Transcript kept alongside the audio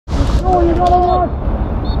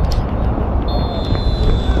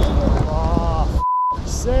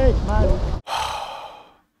Sick, man.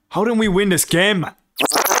 How didn't we win this game?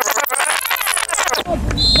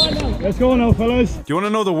 Let's go now, fellas. Do you want to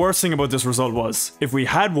know the worst thing about this result was? If we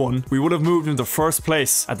had won, we would have moved into first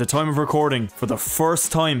place at the time of recording for the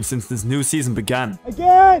first time since this new season began.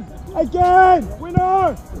 Again!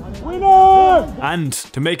 Winner! Winner! And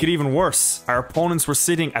to make it even worse, our opponents were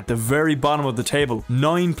sitting at the very bottom of the table,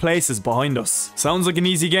 9 places behind us. Sounds like an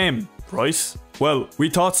easy game, right? Well, we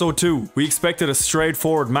thought so too. We expected a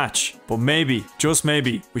straightforward match, but maybe, just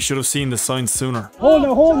maybe, we should have seen the signs sooner. Hold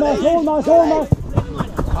us.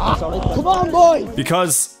 Come on, boy!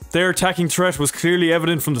 Because their attacking threat was clearly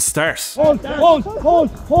evident from the start. Hold,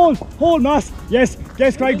 Mass. Yes,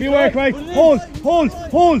 Craig, beware, Craig. Hold,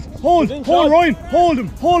 Ryan. Hold him.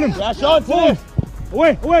 Yeah, Sean, hold.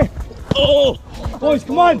 Away. Oh! Boys,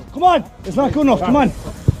 come on. It's not good enough, come on.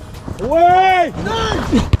 Away!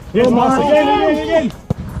 Yes, Mass, again.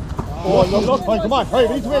 Oh, look, come on, hurry,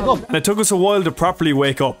 we need to wake up. And it took us a while to properly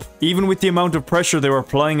wake up, even with the amount of pressure they were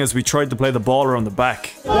applying as we tried to play the ball around the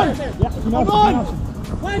back. Come on!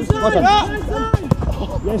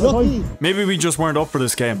 Maybe we just weren't up for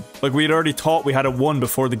this game. Like we had already thought we had it won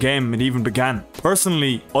before the game had even began.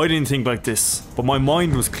 Personally, I didn't think like this, but my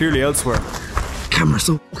mind was clearly elsewhere. Camera's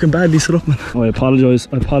so fucking badly set up, man. Oh, I apologise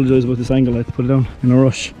about this angle. I had to put it down in a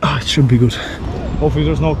rush. Oh, it should be good. Hopefully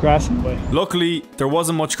there's no grass in the way. Luckily, there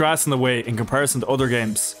wasn't much grass in the way in comparison to other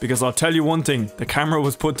games, because I'll tell you one thing, the camera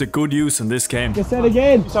was put to good use in this game. Get set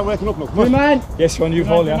again. Start waking up now, come Three on. man. Yes, Sean, you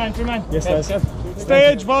hold, yeah. Three man. Yes, guys.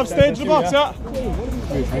 Stage, Bob, stage the box, yeah.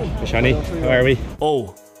 Shani, how are we?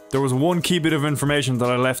 Oh, there was one key bit of information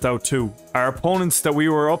that I left out too. Our opponents that we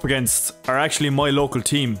were up against are actually my local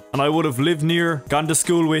team, and I would have lived near, gone to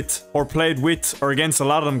school with, or played with or against a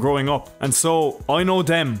lot of them growing up. And so, I know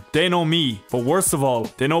them, they know me, but worst of all,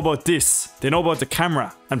 they know about this. They know about the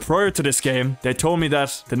camera. And prior to this game, they told me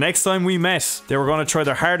that the next time we met, they were going to try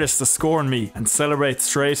their hardest to score on me and celebrate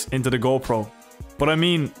straight into the GoPro. But I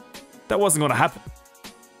mean, that wasn't going to happen.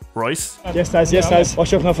 Right? Yes, guys.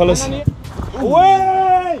 Watch out now, fellas.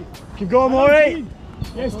 Away! Keep going, Maury.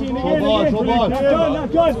 Yes, Keane, again.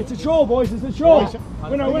 Not done. It's a throw, boys. It's a throw.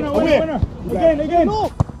 Winner. Again.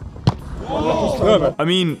 I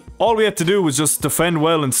mean, all we had to do was just defend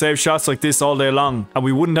well and save shots like this all day long, and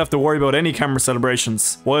we wouldn't have to worry about any camera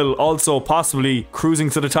celebrations, while also possibly cruising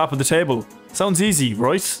to the top of the table. Sounds easy,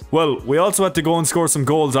 right? Well, we also had to go and score some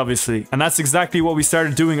goals, obviously, and that's exactly what we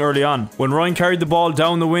started doing early on, when Ryan carried the ball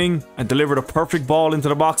down the wing and delivered a perfect ball into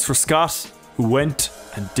the box for Scott, who went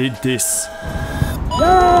and did this.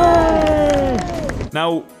 Yay!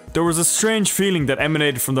 Now, there was a strange feeling that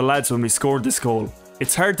emanated from the lads when we scored this goal.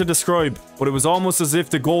 It's hard to describe, but it was almost as if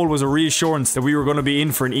the goal was a reassurance that we were going to be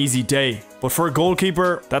in for an easy day. But for a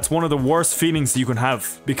goalkeeper, that's one of the worst feelings that you can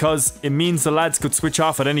have, because it means the lads could switch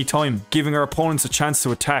off at any time, giving our opponents a chance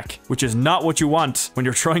to attack, which is not what you want when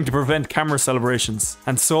you're trying to prevent camera celebrations.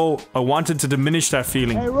 And so, I wanted to diminish that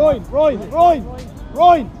feeling. Hey, Ryan!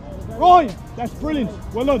 That's brilliant.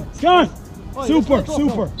 Well done. Scott! Super.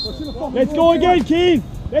 Let's go again, Keane.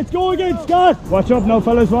 Let's go again, Scott. Watch up now,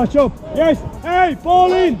 fellas. Watch up. Yes. Hey,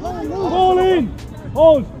 ball in.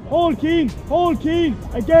 Hold, Keane.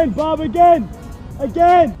 Again, Bob. Again,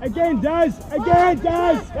 Daz.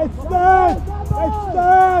 Let's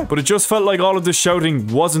start. But it just felt like all of this shouting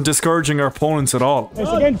wasn't discouraging our opponents at all. Yes,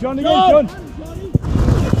 again, John.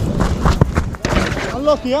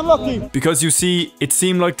 Unlucky. Because you see, it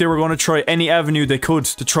seemed like they were going to try any avenue they could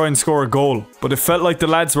to try and score a goal. But it felt like the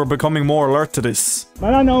lads were becoming more alert to this.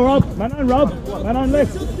 Man on now, Rob. Man on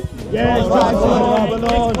left. Yes,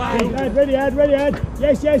 ready, Ed.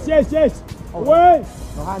 Yes. Away.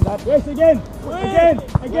 Yes, again.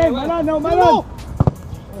 Man on.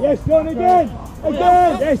 Yes, done again.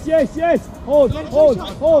 Yes. Hold. Yes,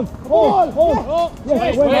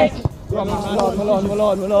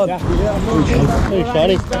 Malone.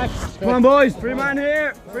 Come on, boys. 3 man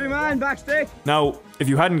here. 3 man back stick. Now, if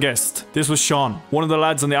you hadn't guessed, this was Sean, one of the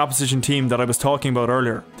lads on the opposition team that I was talking about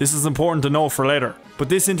earlier. This is important to know for later. But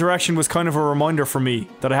this interaction was kind of a reminder for me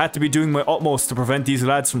that I had to be doing my utmost to prevent these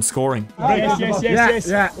lads from scoring. Yes.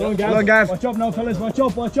 Well done, Gav. Watch up now, fellas. Watch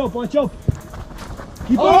up.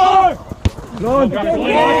 Keep on.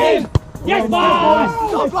 Yes, boss!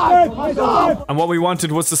 And what we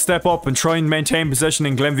wanted was to step up and try and maintain possession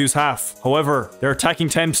in Glenview's half. However, their attacking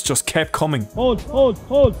attempts just kept coming. Hold.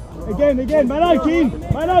 Again. Man on, Keane.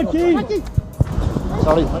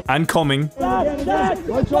 Sorry. And coming.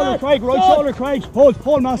 Right shoulder, Craig.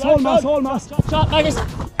 Hold, Mass.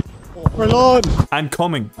 For Lord. And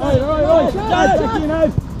coming. Right.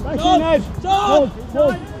 Back in Dad. Hold.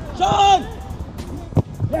 Sean!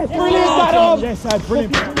 Yes, brilliant, Adam! Yes, Dad,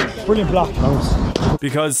 brilliant. Brilliant block.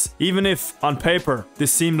 Because even if, on paper,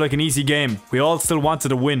 this seemed like an easy game, we all still wanted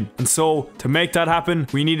to win. And so, to make that happen,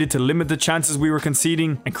 we needed to limit the chances we were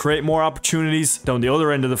conceding and create more opportunities down the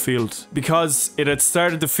other end of the field. Because it had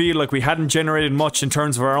started to feel like we hadn't generated much in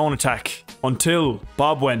terms of our own attack. Until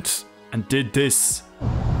Bob went and did this.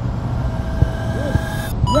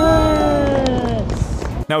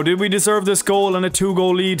 Yes! Now, did we deserve this goal and a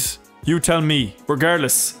 2-goal lead? You tell me.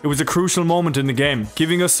 Regardless, it was a crucial moment in the game,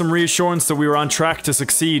 giving us some reassurance that we were on track to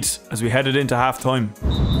succeed as we headed into half-time.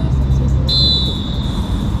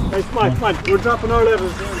 Hey, come on, we're dropping our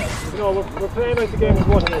levels. You know, we're playing like the game is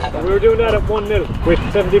 1-0. We were doing that at 1-0 with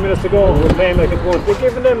 17 minutes to go. We're playing like it's 1. We're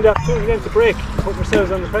giving them the opportunity then to break, put ourselves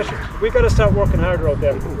under pressure. We've got to start working harder out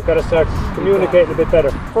there. We've got to start communicating a bit better.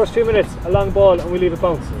 First few minutes, a long ball and we leave it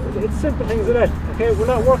bounce. It's simple things like that. Okay, we're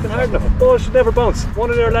not working hard enough. Balls should never bounce. One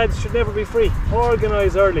of their lads should never be free.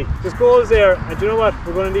 Organise early. There's goals there, and do you know what?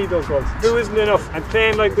 We're going to need those goals. 2 isn't enough, and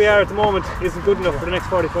playing like we are at the moment isn't good enough for the next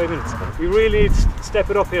 45 minutes. We really need to step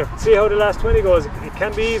it up here. See how the last 20 goes. It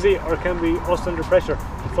can be easy, or it can be us under pressure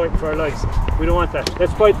and fighting for our lives. We don't want that.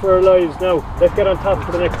 Let's fight for our lives now. Let's get on top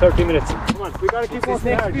for the next 30 minutes. Come on, we got to keep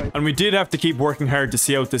working hard. And we did have to keep working hard to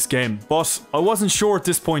see out this game. But I wasn't sure at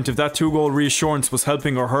this point if that 2-goal reassurance was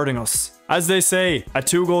helping or hurting us. As they say, a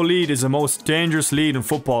 2-goal lead is the most dangerous lead in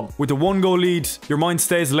football. With a 1-goal lead, your mind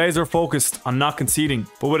stays laser focused on not conceding.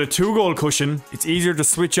 But with a 2-goal cushion, it's easier to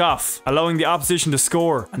switch off, allowing the opposition to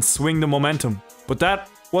score and swing the momentum. But that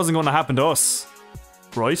wasn't going to happen to us.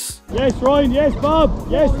 Right? Yes, Ryan. Yes, Bob.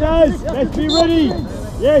 Yes, Daz. Let's be ready.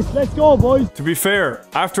 Yes, let's go, boys. To be fair,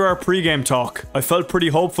 after our pre-game talk, I felt pretty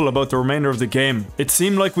hopeful about the remainder of the game. It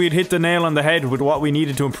seemed like we had hit the nail on the head with what we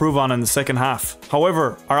needed to improve on in the second half.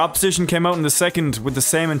 However, our opposition came out in the second with the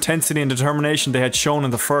same intensity and determination they had shown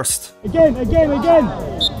in the first. Again.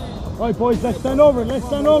 Right, boys, let's stand over it. Let's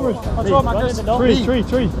stand over it.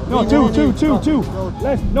 Three. No, two.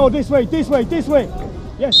 Let's, no, this way.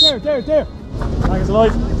 Yes, there. Thanks,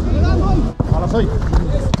 Lloyd.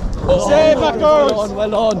 Save, Macdonald! Well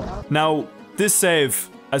done. Now, this save,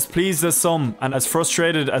 as pleased as some and as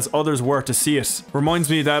frustrated as others were to see it, reminds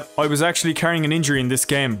me that I was actually carrying an injury in this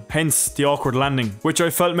game, hence the awkward landing, which I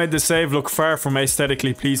felt made the save look far from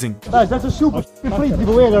aesthetically pleasing. That's a super free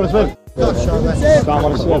giveaway there as well.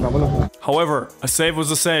 However, a save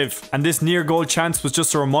was a save, and this near goal chance was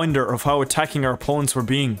just a reminder of how attacking our opponents were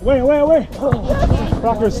being. Wait.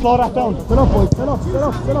 Rockers, slow that down. Sit up, boys. Sit up.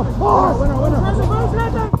 Winner.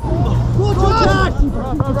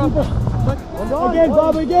 Again,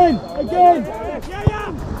 Bob, again.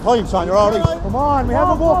 Time, son, you're alright. Come on, we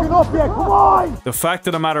haven't woken up yet. Come on. The fact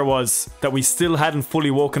of the matter was that we still hadn't fully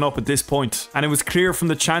woken up at this point, and it was clear from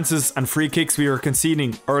the chances and free kicks we were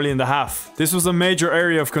conceding early in the half. This was a major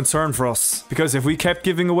area of concern for us, because if we kept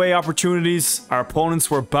giving away opportunities, our opponents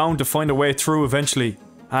were bound to find a way through eventually.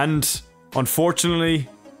 And unfortunately,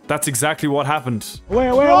 that's exactly what happened. Wait.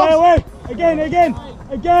 Again.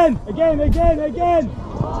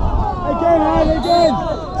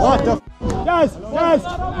 What the Daz,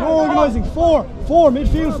 no organising. 4,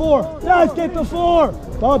 midfield 4. Daz, get the 4.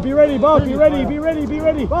 Bob, be ready. Bob,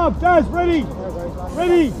 Daz, ready.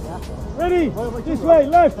 This way,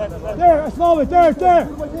 left. There, a small bit. There.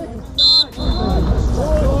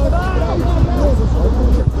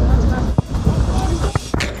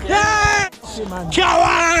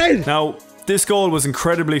 Now, this goal was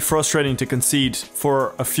incredibly frustrating to concede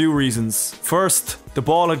for a few reasons. First, the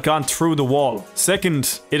ball had gone through the wall.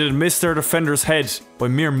 Second, it had missed our defender's head by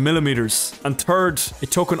mere millimeters. And third,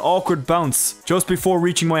 it took an awkward bounce just before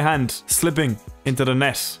reaching my hand, slipping into the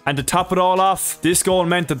net. And to top it all off, this goal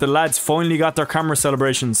meant that the lads finally got their camera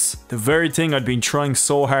celebrations, the very thing I'd been trying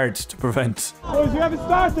so hard to prevent. Boys, we haven't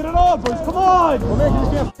started at all, boys. Come on. We're making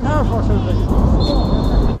this game hard for ourselves.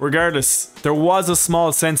 Regardless, there was a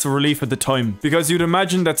small sense of relief at the time, because you'd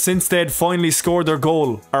imagine that since they had finally scored their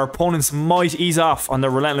goal, our opponents might ease off on their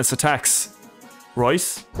relentless attacks. Right?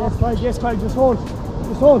 Yes, Clyde, just hold.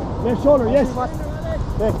 Left shoulder, yes.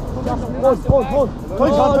 Hold.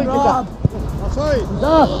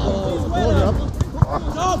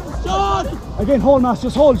 Again, hold, Mass,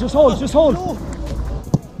 just hold.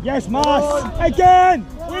 Yes, Mass. Again,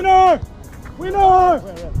 winner.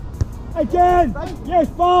 Again! Yes,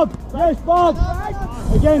 Bob!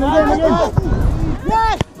 Again!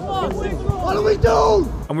 Yes! What do we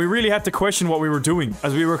do? And we really had to question what we were doing,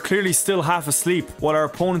 as we were clearly still half asleep, while our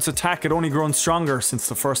opponent's attack had only grown stronger since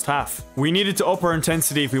the first half. We needed to up our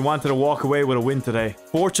intensity if we wanted to walk away with a win today.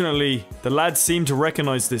 Fortunately, the lads seemed to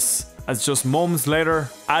recognise this, as just moments later,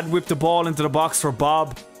 Ad whipped the ball into the box for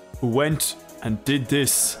Bob, who went and did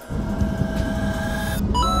this.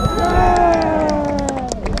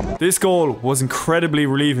 This goal was incredibly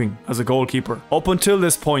relieving as a goalkeeper. Up until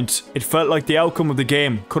this point, it felt like the outcome of the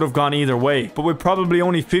game could have gone either way, but with probably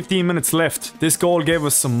only 15 minutes left, this goal gave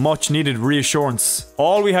us some much needed reassurance.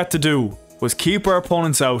 All we had to do was keep our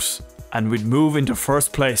opponents out and we'd move into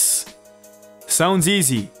first place. Sounds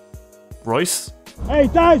easy, right? Hey,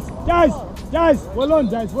 Daz! Well done,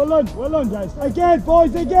 Daz. Again,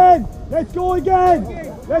 boys, again! Let's go again!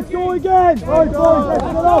 Right, boys, let's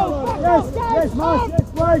get up! Yes, Matt,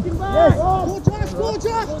 let's break! Yes! Go,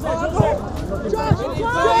 Josh!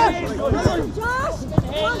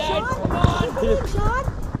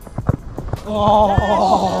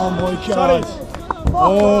 Oh my God!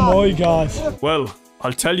 Oh my God! Well,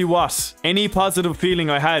 I'll tell you what, any positive feeling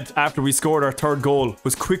I had after we scored our third goal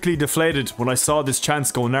was quickly deflated when I saw this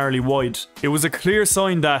chance go narrowly wide. It was a clear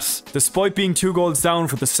sign that, despite being 2 goals down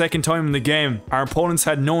for the second time in the game, our opponents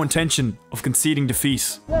had no intention of conceding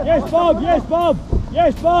defeat. Yes, Bob!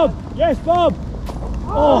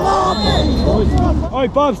 Oh!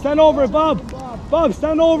 Alright, Bob, stand over it, Bob,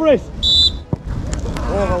 stand over it!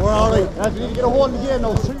 Over, where are they? We need to get a hold again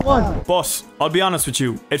now, 3-1. But, I'll be honest with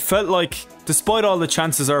you, it felt like, despite all the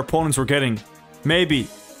chances our opponents were getting, maybe,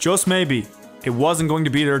 just maybe, it wasn't going to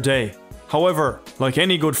be their day. However, like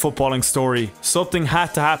any good footballing story, something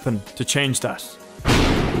had to happen to change that.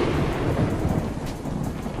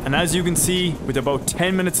 And as you can see, with about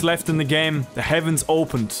 10 minutes left in the game, the heavens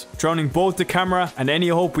opened, drowning both the camera and any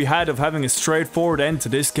hope we had of having a straightforward end to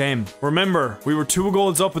this game. Remember, we were 2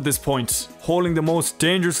 goals up at this point, holding the most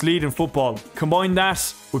dangerous lead in football. Combine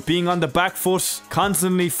that with being on the back foot,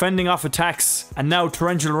 constantly fending off attacks, and now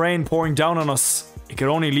torrential rain pouring down on us, it could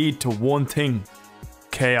only lead to one thing: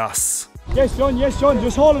 chaos. Yes, John, just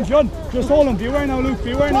hold him, John. Just hold him. Beware now, Luke.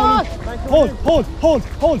 Hold.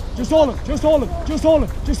 Just hold him.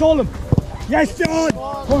 Yes, John.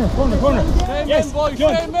 Corner. Yes,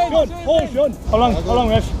 John. Hold, John. How long,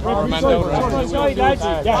 ref?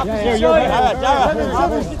 Yeah, you're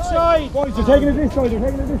right. Boys, they're taking it this side.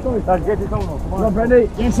 Dad, get this on. Come on, Brendy.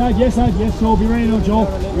 Yes, lad. Yes, Joe. Be ready now, Joe.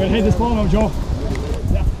 We're going to hit this ball now, Joe.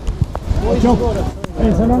 Yeah. Joe. Hey,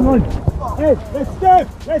 it's a long run. Hey, let's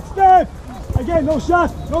step! Again, no shot!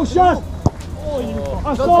 Hold, Joe!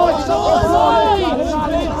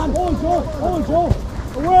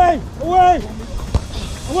 Away!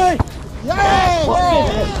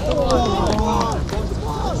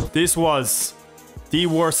 This was the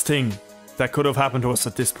worst thing that could have happened to us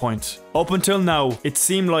at this point. Up until now, it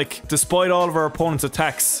seemed like, despite all of our opponents'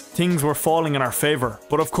 attacks, things were falling in our favour.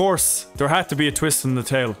 But of course, there had to be a twist in the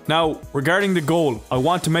tale. Now, regarding the goal, I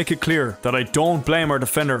want to make it clear that I don't blame our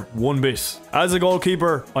defender one bit. As a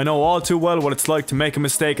goalkeeper, I know all too well what it's like to make a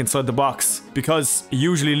mistake inside the box, because it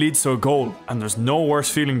usually leads to a goal, and there's no worse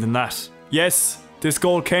feeling than that. Yes, this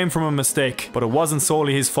goal came from a mistake, but it wasn't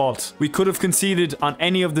solely his fault. We could have conceded on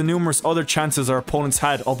any of the numerous other chances our opponents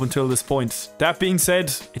had up until this point. That being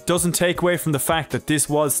said, it doesn't take away from the fact that this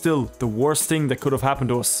was still the worst thing that could have happened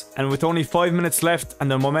to us. And with only 5 minutes left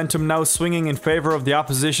and the momentum now swinging in favour of the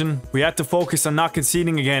opposition, we had to focus on not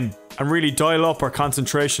conceding again and really dial up our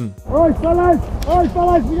concentration. Alright fellas,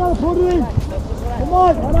 we gotta put it in. Come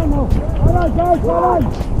on, I don't know. Alright guys,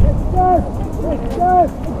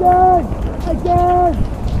 let's go. Again!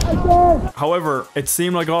 However, it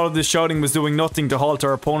seemed like all of this shouting was doing nothing to halt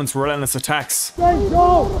our opponent's relentless attacks. Again,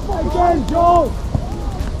 Joe!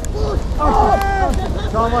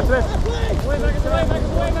 John, watch this.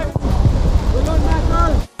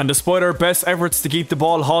 And despite our best efforts to keep the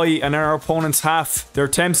ball high and in our opponent's half, their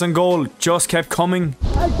attempts on goal just kept coming.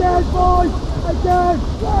 Again, boys! Again!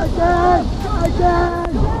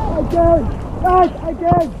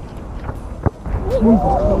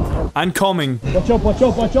 And coming. Watch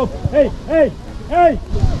up. Hey!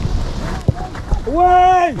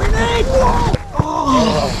 Away!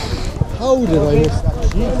 How did I miss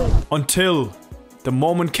that? Until the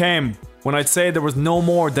moment came when I'd say there was no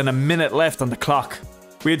more than a minute left on the clock.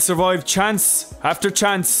 We had survived chance after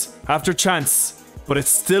chance after chance, but it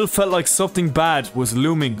still felt like something bad was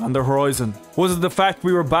looming on the horizon. Was it the fact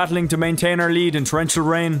we were battling to maintain our lead in torrential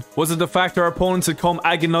rain? Was it the fact our opponents had come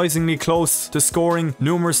agonisingly close to scoring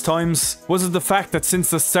numerous times? Was it the fact that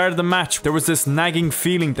since the start of the match there was this nagging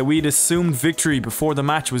feeling that we'd assumed victory before the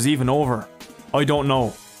match was even over? I don't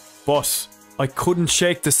know, but I couldn't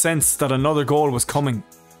shake the sense that another goal was coming.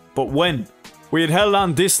 But when? We had held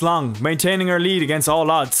on this long, maintaining our lead against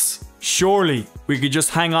all odds. Surely we could just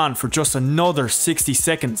hang on for just another 60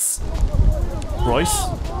 seconds. Right?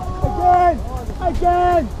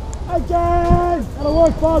 Again! Again! Gotta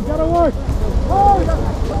work, Bob, gotta work!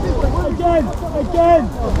 Again! Again!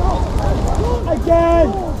 Again!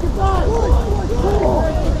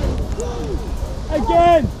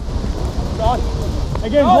 Again!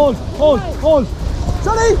 Again, hold, hold, hold!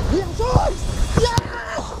 Johnny!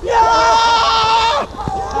 Yeah!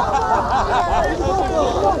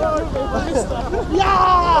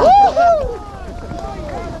 Yeah!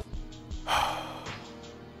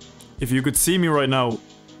 If you could see me right now,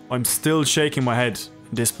 I'm still shaking my head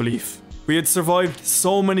in disbelief. We had survived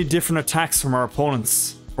so many different attacks from our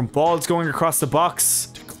opponents, from balls going across the box,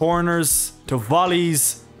 to corners, to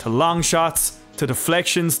volleys, to long shots, to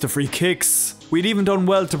deflections, to free kicks. We'd even done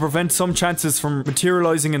well to prevent some chances from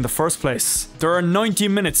materialising in the first place. There are 90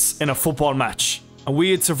 minutes in a football match, and we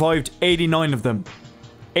had survived 89 of them.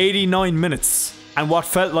 89 minutes, and what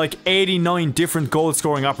felt like 89 different goal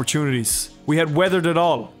scoring opportunities. We had weathered it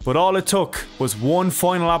all, but all it took was one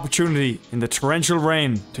final opportunity in the torrential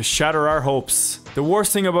rain to shatter our hopes. The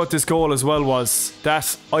worst thing about this goal as well was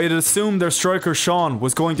that I had assumed their striker Sean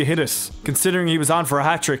was going to hit it, considering he was on for a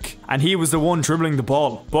hat-trick and he was the one dribbling the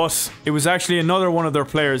ball. But it was actually another one of their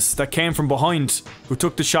players that came from behind who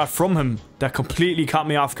took the shot from him that completely caught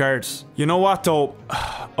me off guard. You know what though?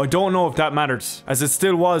 I don't know if that mattered, as it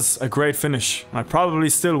still was a great finish. I probably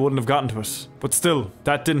still wouldn't have gotten to it. But still,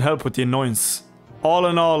 that didn't help with the annoyance. All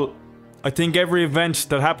in all, I think every event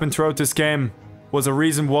that happened throughout this game was a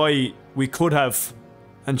reason why we could have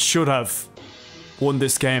and should have won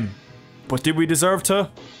this game. But did we deserve to?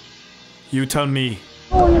 You tell me.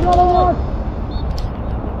 Oh, you gotta work!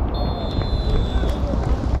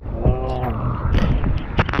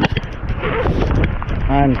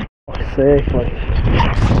 And fuck's sake, like.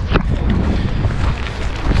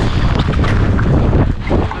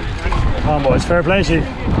 Come on, boys, fair play to you.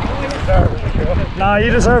 Nah,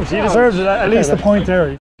 you deserved at least a point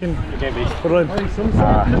there. Put it in.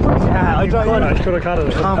 Yeah, I could have caught it.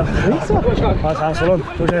 That's well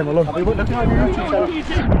done. Good game, well done.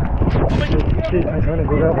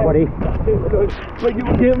 Buddy. Like you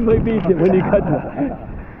gave my beat it when you got that.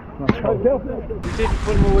 We didn't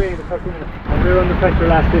put them away in the 30 minutes, and we were under pressure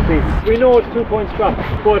last 15. We know it's 2 points drop,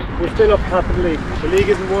 but we're still up top of the league. The league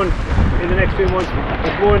isn't won in the next few months,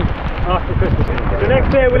 it's won after Christmas. The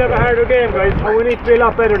next day we'll have a harder game, guys, and we need to be a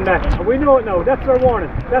lot better than that. And we know it now, that's our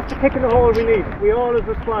warning. That's the kick in the hole we need. We always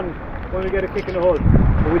respond when we get a kick in the hole.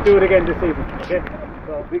 But we do it again this evening, okay?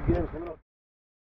 So, big game coming up.